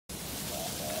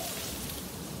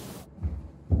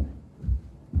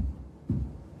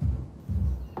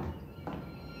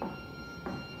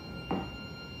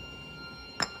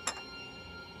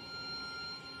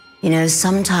You know,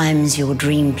 sometimes your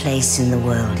dream place in the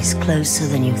world is closer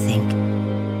than you think,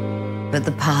 but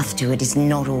the path to it is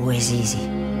not always easy.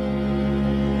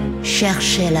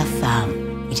 Cherchez la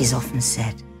femme, it is often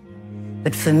said.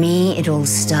 But for me, it all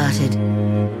started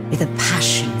with a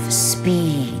passion for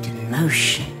speed and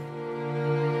motion.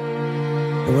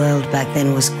 The world back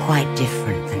then was quite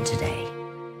different than today.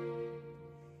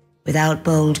 Without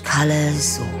bold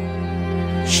colors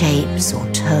or shapes or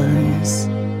tones,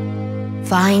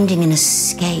 finding an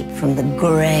escape from the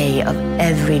gray of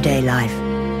everyday life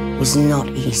was not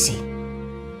easy.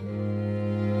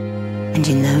 And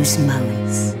in those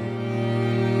moments,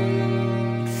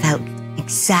 it felt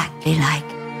exactly like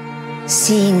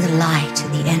seeing the light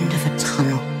at the end of a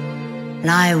tunnel, and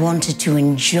I wanted to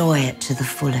enjoy it to the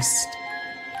fullest.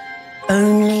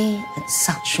 Only at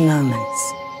such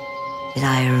moments did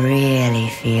I really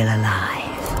feel alive.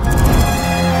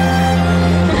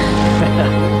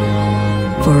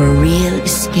 For a real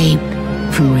escape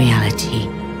from reality,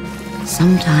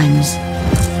 sometimes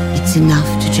it's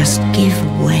enough to just give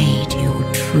way to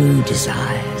your true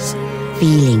desires,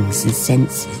 feelings and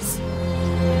senses.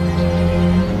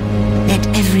 Let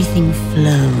everything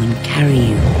flow and carry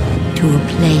you to a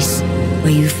place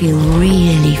where you feel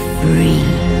really free.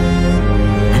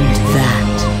 And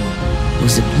that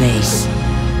was a place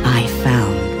I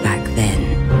found back then.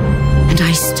 And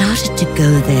I started to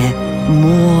go there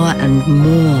more and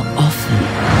more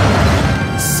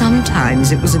often.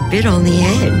 Sometimes it was a bit on the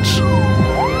edge.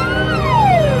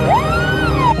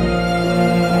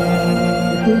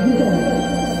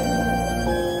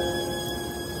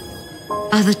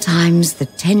 Other times the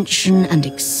tension and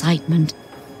excitement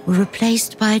were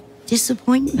replaced by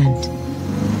disappointment.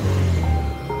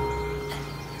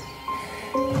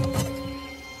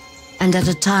 And at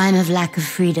a time of lack of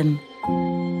freedom,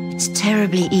 it's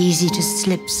terribly easy to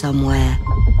slip somewhere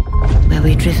where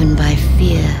we're driven by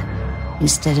fear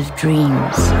instead of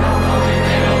dreams.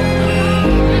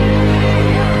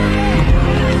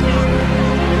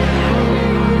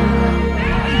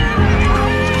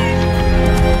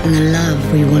 And the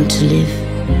love we want to live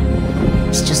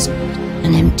is just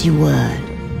an empty word.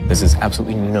 This is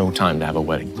absolutely no time to have a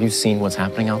wedding. You've seen what's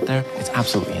happening out there? It's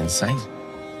absolutely insane.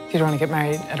 You don't want to get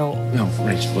married at all? No,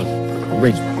 Rach, look.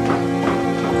 Rach.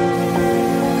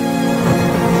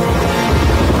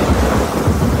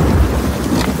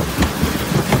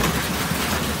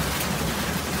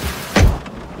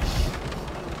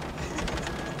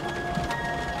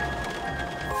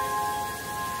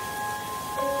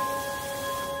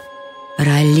 But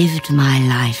I lived my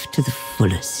life to the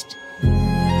fullest.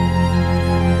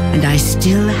 And I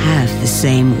still have the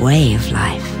same way of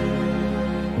life.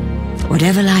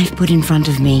 Whatever life put in front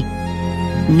of me,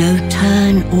 no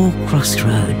turn or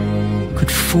crossroad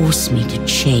could force me to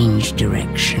change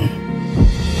direction.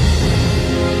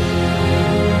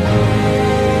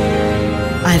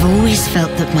 I've always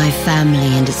felt that my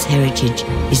family and its heritage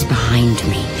is behind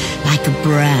me, like a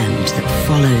brand that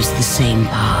follows the same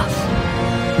path.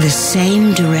 The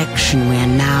same direction we are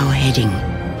now heading,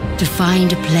 to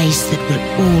find a place that will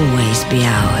always be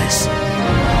ours.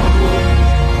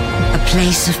 A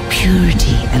place of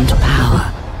purity and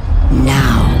power,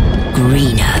 now